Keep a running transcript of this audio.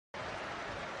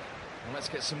Let's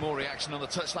get some more reaction on the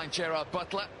touchline. Gerard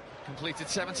Butler completed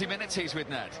 70 minutes. He's with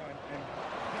Ned.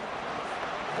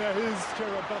 There is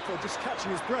Gerard Butler just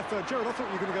catching his breath. Gerard, I thought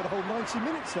you were going to go the whole 90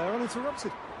 minutes there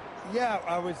uninterrupted. Yeah,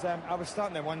 I was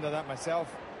starting to wonder that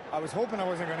myself. I was hoping I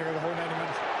wasn't going to go the whole 90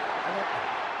 minutes.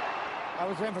 I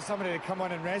was waiting for somebody to come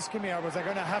on and rescue me. Was I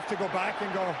going to have to go back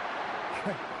and go,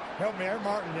 help me out,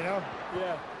 Martin, you know?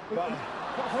 Yeah. But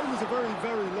home is a very,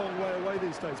 very long way away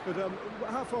these days. But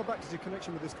how far back does your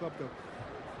connection with this club go?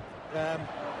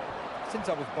 Since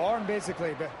I was born,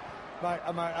 basically. But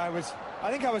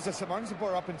I think I was a St Mirren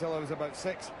supporter up until I was about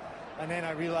 6, and then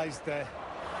I realised the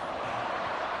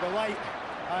light,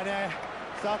 and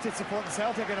started supporting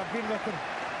Celtic, and I've been with them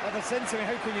ever since. I mean,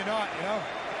 how can you not, you know?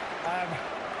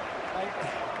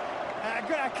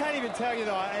 I can't even tell you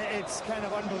though. It's kind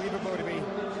of unbelievable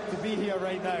to be here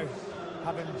right now,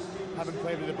 having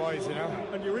played with the boys, you know.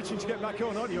 And you're itching to get back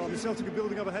on, aren't you? I mean, Celtic are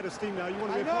building up a head of steam now. You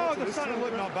want to be a part of this? They're starting to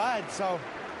look not bad, so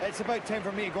it's about time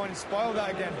for me to go and spoil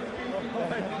that again.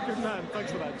 Good man.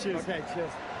 Thanks for that. Cheers. Okay,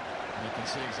 cheers. You can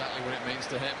see exactly what it means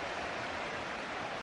to him.